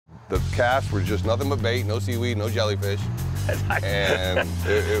The casts were just nothing but bait, no seaweed, no jellyfish. And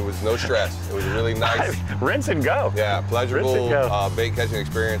it was no stress. It was a really nice rinse and go. Yeah, pleasurable bait catching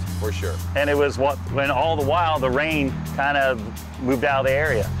experience for sure. And it was when all the while the rain kind of moved out of the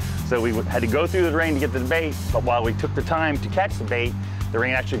area. So we had to go through the rain to get to the bait, but while we took the time to catch the bait, the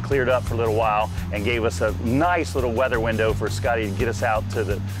rain actually cleared up for a little while and gave us a nice little weather window for Scotty to get us out to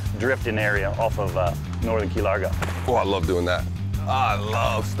the drifting area off of northern Key Largo. Oh, I love doing that. I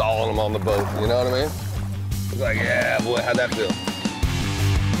love stalling them on the boat, you know what I mean? It's like, yeah, boy, how'd that feel?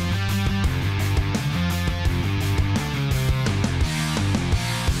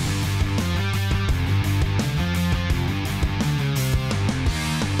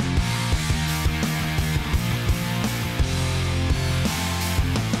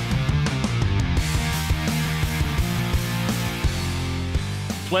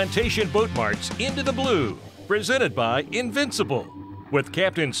 Plantation Boat Mart's Into the Blue, presented by Invincible, with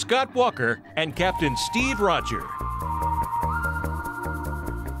Captain Scott Walker and Captain Steve Roger.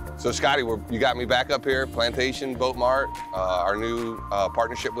 So Scotty, you got me back up here, Plantation Boat Mart, our new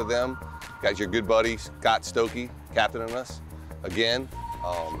partnership with them. Got your good buddy, Scott Stoky, captaining us again.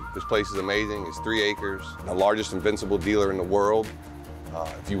 This place is amazing. It's 3 acres, the largest Invincible dealer in the world.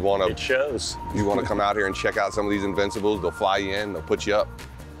 If you want to, it shows. If you want to come out here and check out some of these Invincibles, they'll fly you in, they'll put you up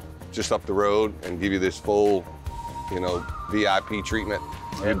just up the road and give you this full, you know, VIP treatment.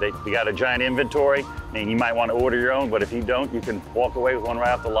 And they got a giant inventory. I mean, you might want to order your own, but if you don't, you can walk away with one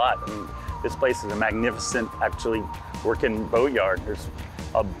right off the lot. I mean, this place is a magnificent, actually, working boatyard. There's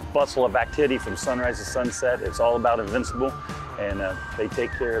a bustle of activity from sunrise to sunset. It's all about Invincible, and they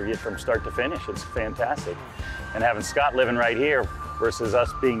take care of you from start to finish. It's fantastic. And having Scott living right here versus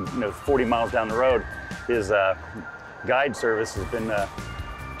us being, 40 miles down the road, his guide service has been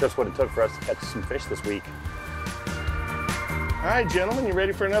just what it took for us to catch some fish this week. All right, gentlemen, you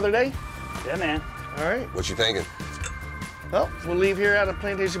ready for another day? Yeah, man. All right. What you thinking? Well, we'll leave here out of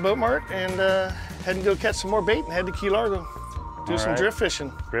Plantation Boat Mart and head and go catch some more bait and head to Key Largo. Do some drift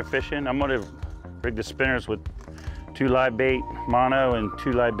fishing. Drift fishing. I'm gonna rig the spinners with 2 live bait mono and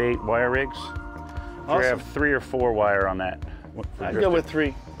 2 live bait wire rigs. Awesome. We have 3 or 4 wire on that. I'd go with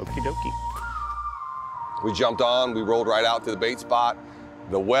 3. Okie dokie. We jumped on, we rolled right out to the bait spot.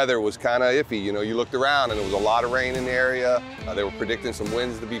 The weather was kind of iffy, you looked around and there was a lot of rain in the area. They were predicting some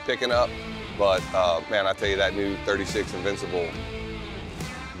winds to be picking up, but man, I tell you, that new 36 Invincible,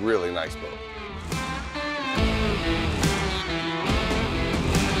 really nice boat.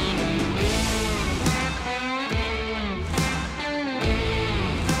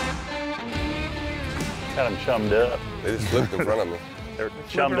 Got them chummed up. They just flipped in front of me. They're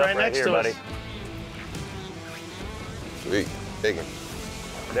chummed up right here, buddy. Sweet, taking.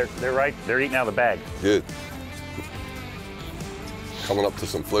 They're eating out of the bag. Good. Coming up to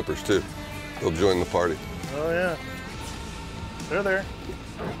some flippers too. They'll join the party. Oh yeah, they're there.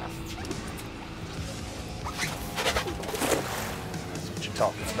 That's what you're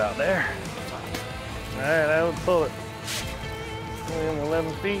talking about there. All right, I would pull it. Only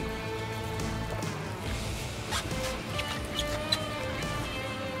 11 feet.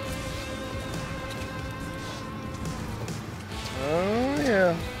 Oh,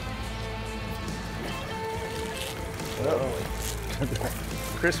 yeah. Uh-oh.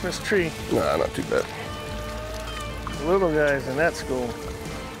 Christmas tree. Nah, not too bad. The little guys in that school.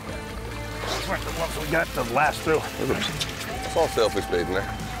 Those weren't the ones we got to last through. It's all sailfish bait in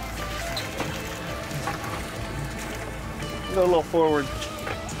there. Go a little forward.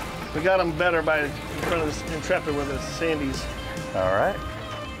 We got them better by in front of this Intrepid with the Sandies. All right.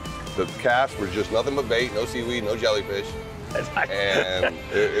 The casts were just nothing but bait, no seaweed, no jellyfish. And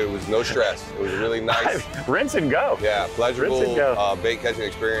it was no stress. It was a really nice. Rinse and go. Yeah, pleasurable bait catching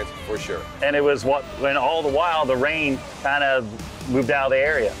experience for sure. And it was when all the while the rain kind of moved out of the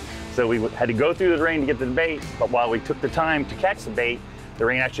area. So we had to go through the rain to get to the bait, but while we took the time to catch the bait, the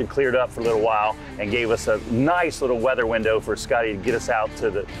rain actually cleared up for a little while and gave us a nice little weather window for Scotty to get us out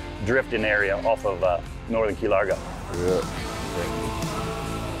to the drifting area off of northern Key Largo. Yeah.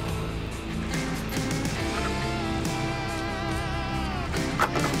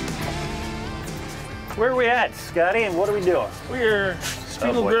 Where are we at, Scotty, and what are we doing? We're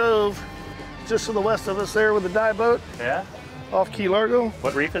Spiegel Grove, just to the west of us there with the dive boat. Yeah? Off Key Largo.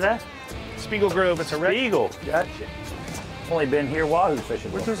 What reef is that? Spiegel Grove, it's a wreck. Spiegel, gotcha. Only been here wahoo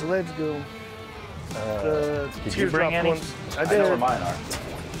fishing. Where'd those leads go? Did you bring any? Ones. I did. I know where mine are.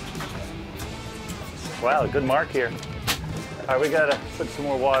 Wow, good mark here. All right, we gotta put some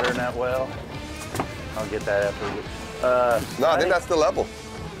more water in that well. I'll get that after we get. No, I think that's the level.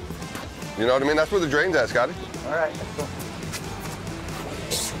 You know what I mean? That's where the drain's at, Scotty. All right, let's go.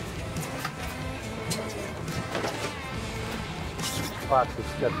 box has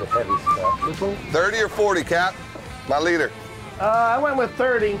got the heavy stuff. This one? 30 or 40, Cap? My leader. I went with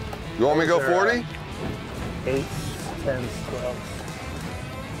 30. You want me to go 40? 8, 10, 12.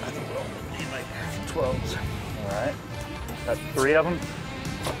 I think we'll need like 12s. All right. Got 3 of them.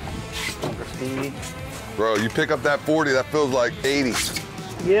 For Stevie. Bro, you pick up that 40, that feels like 80.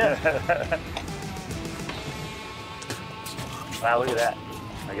 Yeah. Wow, look at that.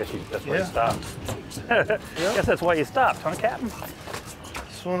 I guess that's why you Yeah. stopped. Guess that's why you stopped, huh, Captain?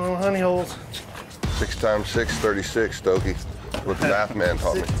 It's one of them honey holes. 6 times 6, 36, Stoky. What the math man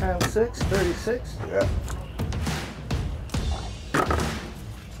taught me. 6 times 6, 36. Yeah.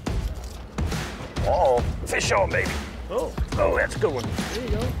 Oh, Fish on, baby. Oh, Oh, that's a good one. there you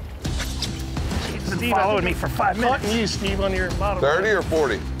go. He's been Steve, following me for 5 minutes. Caught you, Steve, on your bottom. 30 or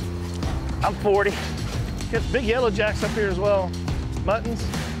 40? I'm 40. Got big yellow jacks up here as well. Muttons,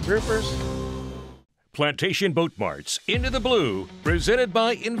 groupers. Plantation Boat Marts Into the Blue, presented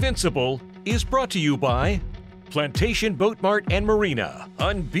by Invincible, is brought to you by Plantation Boat Mart and Marina.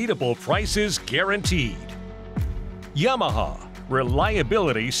 Unbeatable prices guaranteed. Yamaha.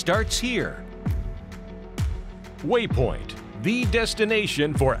 Reliability starts here. Waypoint, the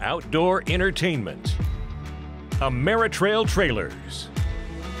destination for outdoor entertainment. Ameritrail Trailers.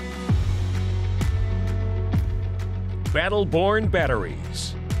 Battleborn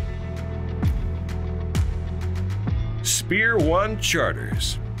Batteries. Spear One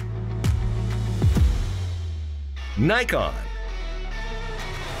Charters. Nikon.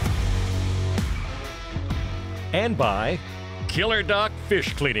 And by Killer Dock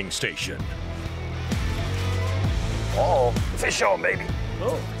Fish Cleaning Station. Oh, fish on, baby.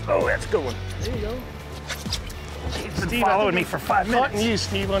 Oh, Oh, that's a good one. there you go. He's been Steve, following me for 5 Caught minutes. you,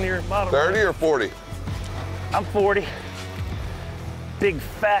 Steve, on your bottom. 30 or 40? I'm 40. Big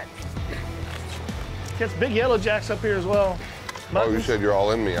fat. Got big yellow jacks up here as well. Oh, you Muttons, said you're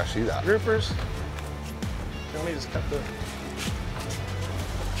all in me. I see that. groupers. Let me just cut the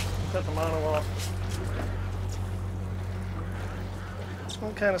mono off.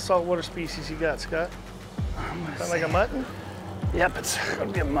 What kind of saltwater species you got, Scott? Sound like a mutton? Yep, it's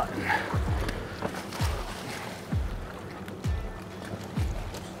gonna be a mutton.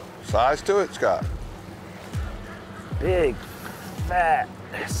 Size to it, Scott. Big, fat,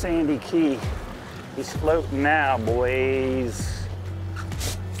 sandy key. He's floating now, boys.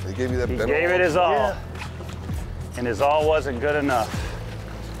 They gave you that He bent gave off. it his all, Yeah. and his all wasn't good enough.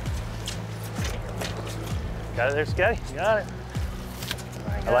 Got it there, Scotty? Got it.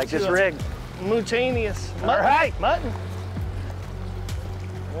 I like this rig. Mutaneous. All Mutton. right. Mutton.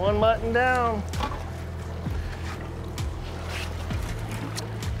 One mutton down.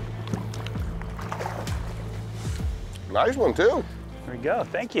 Nice one, too. There we go,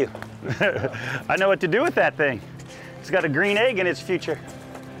 thank you. I know what to do with that thing. It's got a green egg in its future.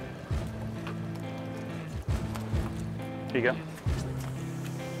 Here you go.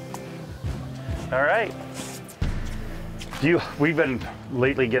 All right. We've been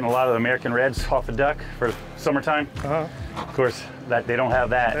lately getting a lot of American Reds off the duck for summertime. Uh-huh. Of course, they don't have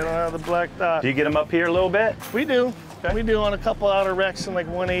that. They don't have the black dot. Do you get them up here a little bit? We do. We do on a couple outer wrecks in like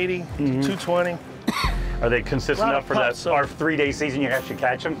 180 to 220. Are they consistent Lot enough of for pups, so- our 3-day season? You actually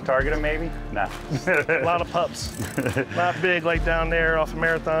catch them, target them maybe? No. A lot of pups. Not big like down there off of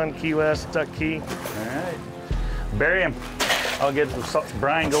Marathon, Key West, Duck Key. All right. Bury him. I'll get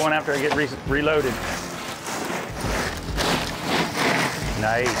Brian going after I get reloaded.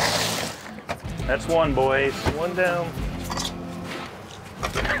 Nice. That's one, boys. One down.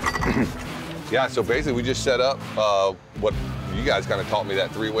 Yeah, so basically we just set up what you guys kind of taught me, that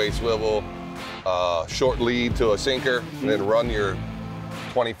 3-way swivel, short lead to a sinker, and then run your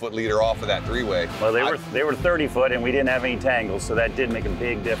 20-foot leader off of that 3-way. Well, they were 30 foot, and we didn't have any tangles, so that did make a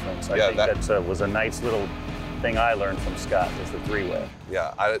big difference. I think that was a nice little thing I learned from Scott, was the 3-way.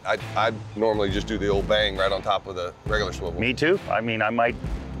 Yeah, I normally just do the old bang right on top of the regular swivel. Me too. I mean, I might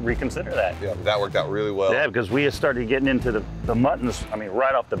reconsider that. Yeah, but that worked out really well. Yeah, because we started getting into the muttons, I mean,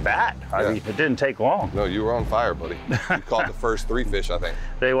 right off the bat. I mean, it didn't take long. No, you were on fire, buddy. You caught the first 3 fish, I think.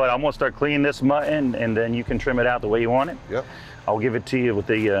 Tell you what, I'm gonna start cleaning this mutton, and then you can trim it out the way you want it. Yep. I'll give it to you with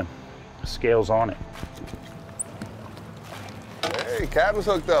the scales on it. Hey, Captain's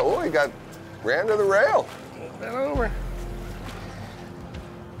hooked up. Oh, he ran to the rail. Bend over.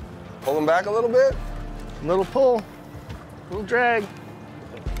 Pull him back a little bit. Little pull. Little drag.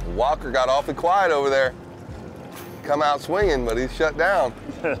 Walker got awfully quiet over there. Come out swinging, but he's shut down.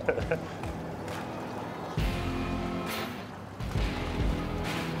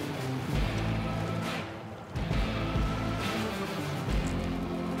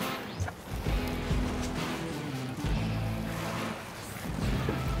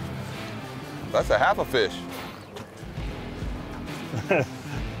 That's a half a fish.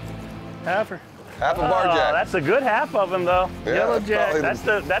 Halfer. Half a barjack. That's a good half of him, though. Yeah, Yellow jack. That's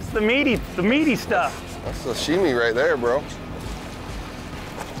the meaty stuff. That's sashimi right there, bro.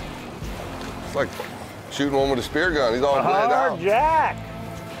 It's like shooting one with a spear gun. He's all bled out. Jack.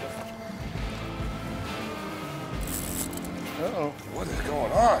 Uh-oh. What is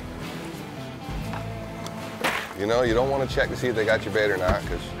going on? You know, you don't want to check to see if they got your bait or not,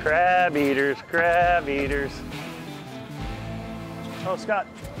 because Crab eaters, crab eaters. Oh, Scott.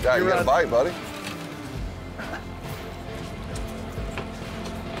 yeah, you got a bite, buddy.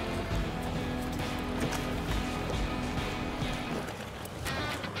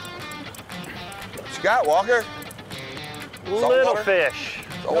 Scott Walker. Little fish.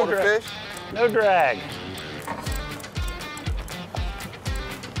 Older fish. No drag.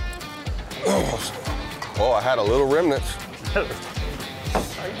 Oh, I had a little remnant.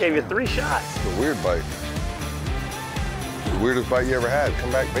 I gave you 3 shots. It's a weird bite. The weirdest bite you ever had.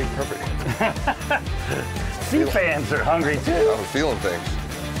 Come back, bait perfect. Sea fans are hungry too. I was feeling things.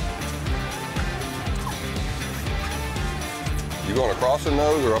 You going across the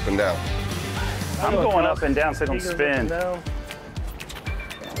nose or up and down? I'm going up and down so they don't spin.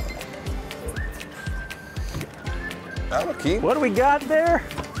 That'll keep. What do we got there?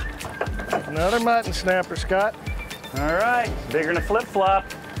 Another mutton snapper, Scott. All right, bigger than a flip-flop.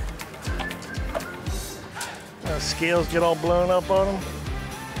 Those scales get all blown up on them.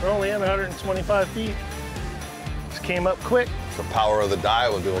 We're only in 125 feet. Just came up quick. It's the power of the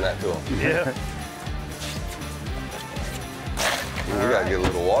dial doing that to them. Yeah. We gotta get a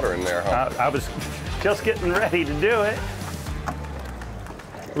little water in there, huh? I was just getting ready to do it.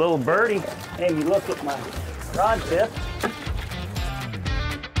 Little birdie, Amy, look at my rod tip.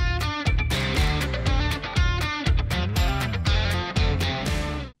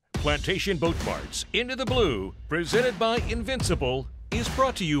 Plantation Boat Marts Into the Blue, presented by Invincible, is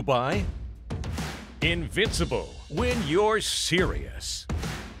brought to you by Invincible, when you're serious.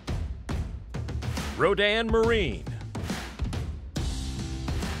 Rodan Marine.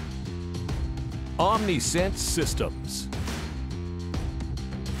 OmniSense Systems.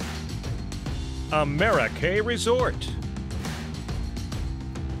 Amerique Resort.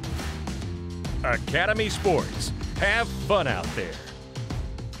 Academy Sports. Have fun out there.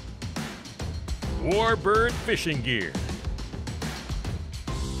 Warbird Fishing Gear.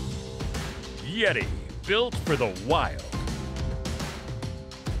 Yeti, built for the wild.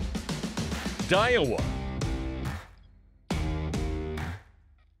 Daiwa.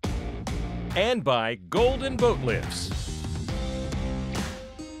 And by Golden Boat Lifts.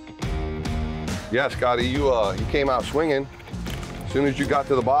 Yeah, Scotty, you came out swinging. As soon as you got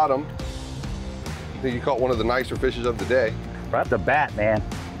to the bottom, I think you caught one of the nicer fishes of the day. Right off the bat, man,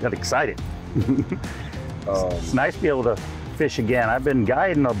 got excited. It's nice to be able to fish again. I've been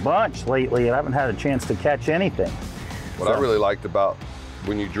guiding a bunch lately and I haven't had a chance to catch anything. What I really liked about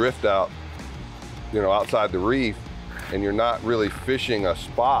when you drift out, you know, outside the reef and you're not really fishing a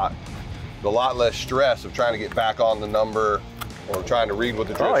spot, a lot less stress of trying to get back on the number or trying to read what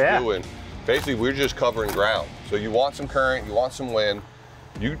the drift's doing. Basically, we're just covering ground. So you want some current, you want some wind.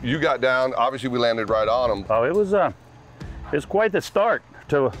 You got down, obviously we landed right on them. Oh, it was quite the start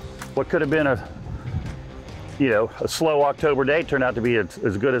to what could have been a slow October day. Turned out to be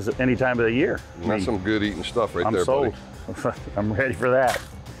as good as any time of the year. That's some good eating stuff right I'm there, sold. buddy. I'm ready for that.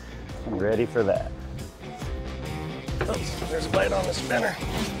 I'm ready for that. Oh, there's a bite on the spinner.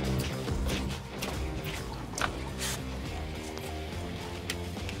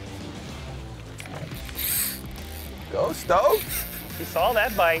 Go, Stoke. You saw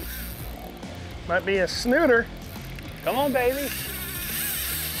that bite. Might be a snooter. Come on, baby.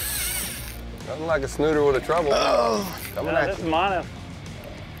 Nothing like a snooter with a trouble. Oh, Coming No, at this is you. mono.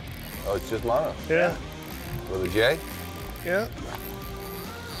 Oh, it's just mono. yeah, With a J? yeah.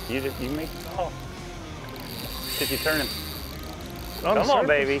 You make the call. If you turn him. On the Come on, surface.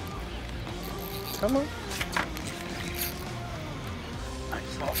 baby. Come on.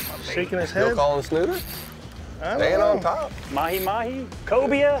 Shaking his Still head. calling snooter? I don't Staying know. on top. Mahi,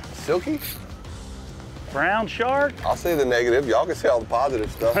 cobia, Silky? brown shark, I'll say the negative. Y'all can say all the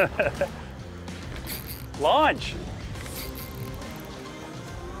positive stuff. launch.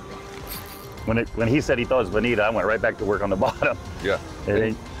 When he said he thought it was bonita, I went right back to work on the bottom. Yeah. And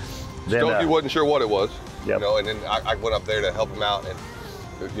then, Stoky wasn't sure what it was. Yep. You know, and then I went up there to help him out, and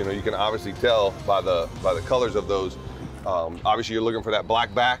you know, you can obviously tell by the colors of those. Obviously, you're looking for that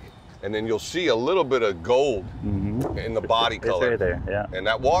black back, and then you'll see a little bit of gold in the body color. It's right there, yeah. And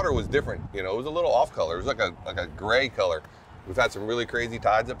that water was different. You know, it was a little off color. It was like a gray color. We've had some really crazy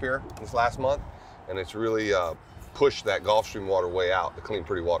tides up here this last month, and it's really pushed that Gulf Stream water way out to clean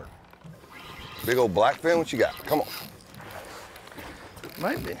pretty water. Big old blackfin, what you got? Come on.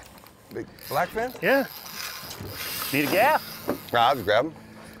 Might be. Big blackfin? Yeah. Need a gap? Nah, I'll just grab him.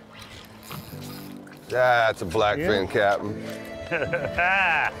 That's a blackfin, Captain.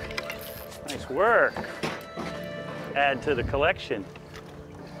 Nice work. Add to the collection.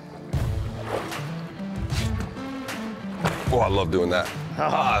 Oh, I love doing that. Oh,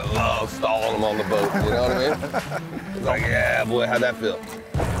 I love stalling them on the boat, you know what I mean? It's like, yeah, boy, how'd that feel?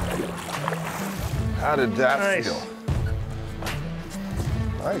 How did that feel?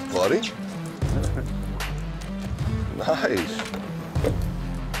 Nice, buddy. Nice.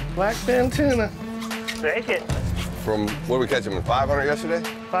 Blackfin tuna. Take it. From, what did we catch him in 500 yesterday?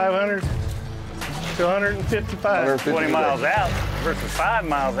 500 to 155. 150 20 miles out versus 5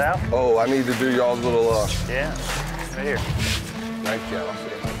 miles out. Oh, I need to do y'all's little, Yeah, right here. nice channel.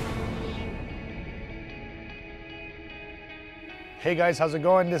 Hey guys, how's it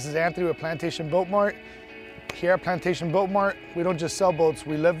going? This is Anthony with Plantation Boat Mart. Here at Plantation Boat Mart, we don't just sell boats,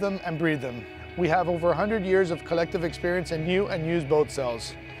 we live them and breathe them. We have over 100 years of collective experience in new and used boat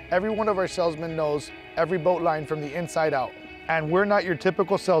sales. Every one of our salesmen knows every boat line from the inside out. And we're not your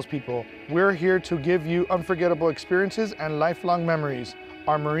typical salespeople. We're here to give you unforgettable experiences and lifelong memories.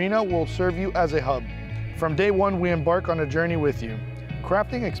 Our marina will serve you as a hub. From day one, we embark on a journey with you,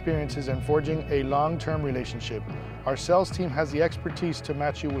 crafting experiences and forging a long-term relationship. Our sales team has the expertise to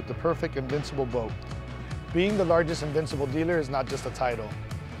match you with the perfect Invincible boat. Being the largest Invincible dealer is not just a title.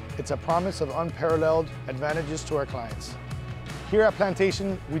 It's a promise of unparalleled advantages to our clients. Here at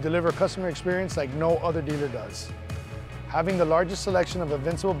Plantation, we deliver customer experience like no other dealer does. Having the largest selection of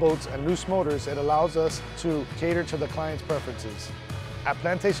Invincible boats and loose motors, it allows us to cater to the client's preferences. At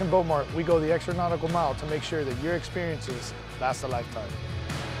Plantation Boat Mart, we go the extra nautical mile to make sure that your experiences last a lifetime.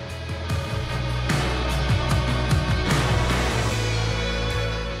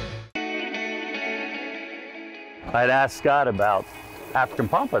 I'd asked Scott about African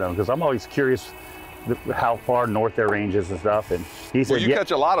pompano because I'm always curious how far north their range is and stuff. And he said, Well, you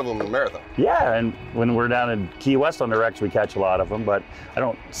catch a lot of them in the marathon. yeah, and when we're down in Key West on the wrecks, we catch a lot of them, but I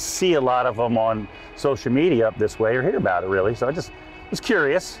don't see a lot of them on social media up this way or hear about it really. So I just was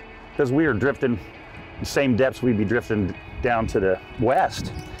curious because we were drifting the same depths we'd be drifting down to the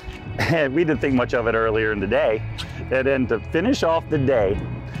west. And we didn't think much of it earlier in the day. And then to finish off the day,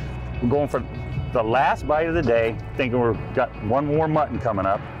 we're going for the last bite of the day, thinking we've got one more mutton coming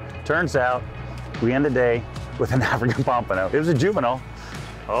up. Turns out we end the day with an African pompano. It was a juvenile.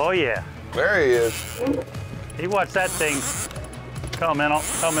 Oh yeah. There he is. He watched that thing coming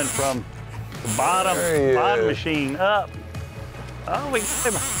from the bottom machine up. Oh, we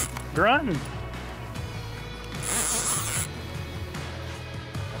got him grunting.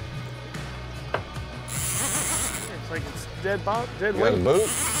 It's like it's dead You got a weight.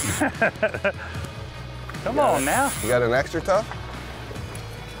 boot? Come on now. You got an extra tough?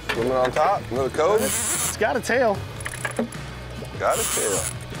 Swimming on top, another code? It's got a tail. Got a tail.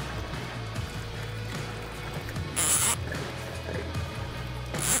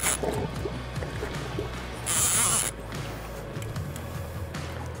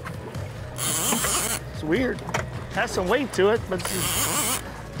 It's weird. Has some weight to it, but it's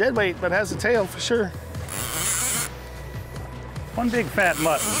dead weight, but has a tail for sure. One big fat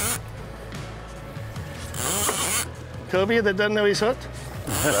mutton. Cobia that doesn't know he's hooked.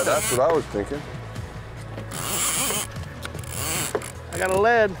 Yeah, that's what I was thinking. I got a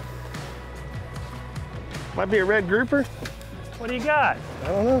lead. Might be a red grouper. What do you got? I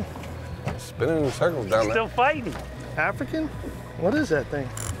don't know. Spinning in circles down there. Still fighting. African? What is that thing?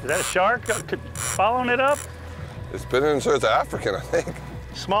 Is that a shark following it up? It's spinning in circles. African, I think.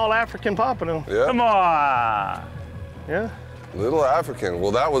 Small African pompano. Yeah. Come on. Yeah. Little African.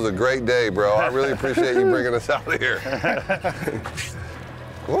 Well, that was a great day, bro. I really appreciate you bringing us out here.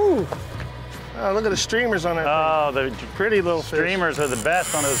 Woo. Oh, look at the streamers on that Oh, the thing. Pretty little fish. streamers are the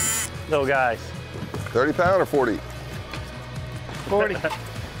best on those little guys. 30 pound or 40? 40.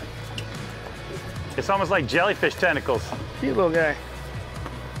 It's almost like jellyfish tentacles. Cute little guy.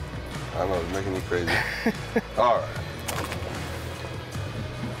 I know, it's making me crazy. All right.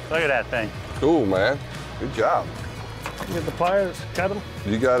 Look at that thing. Cool, man. Good job. You get the pliers, cut them,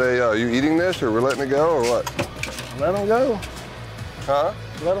 You got a, you eating this or we're letting it go or what? let them go. Huh?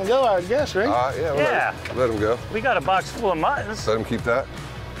 Let them go, I guess, right? Yeah, Yeah. Let him go. We got a box full of muttons. Let him keep that.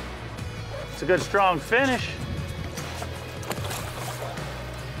 It's a good strong finish.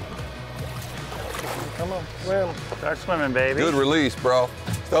 Come on, swim. Start swimming, baby. Good release, bro.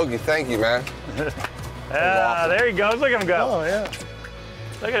 Stoky, thank you, man. Ah, there he goes. Look at him go. Oh, yeah.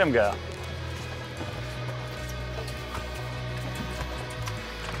 Look at him go.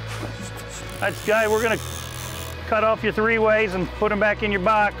 That's guy. We're gonna cut off your 3-ways and put them back in your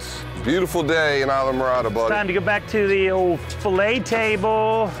box. Beautiful day in Islamorada, buddy. Time to go back to the old fillet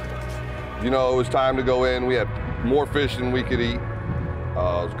table. You know, it was time to go in. We had more fish than we could eat. It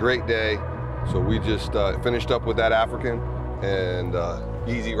was a great day. So we just finished up with that African and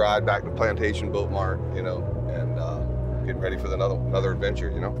easy ride back to Plantation Boat Mart, you know, and getting ready for another adventure,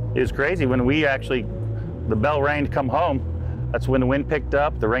 you know. It was crazy when the bell rang to come home. That's when the wind picked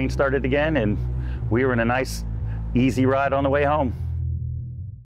up, the rain started again, and we were in a nice, easy ride on the way home.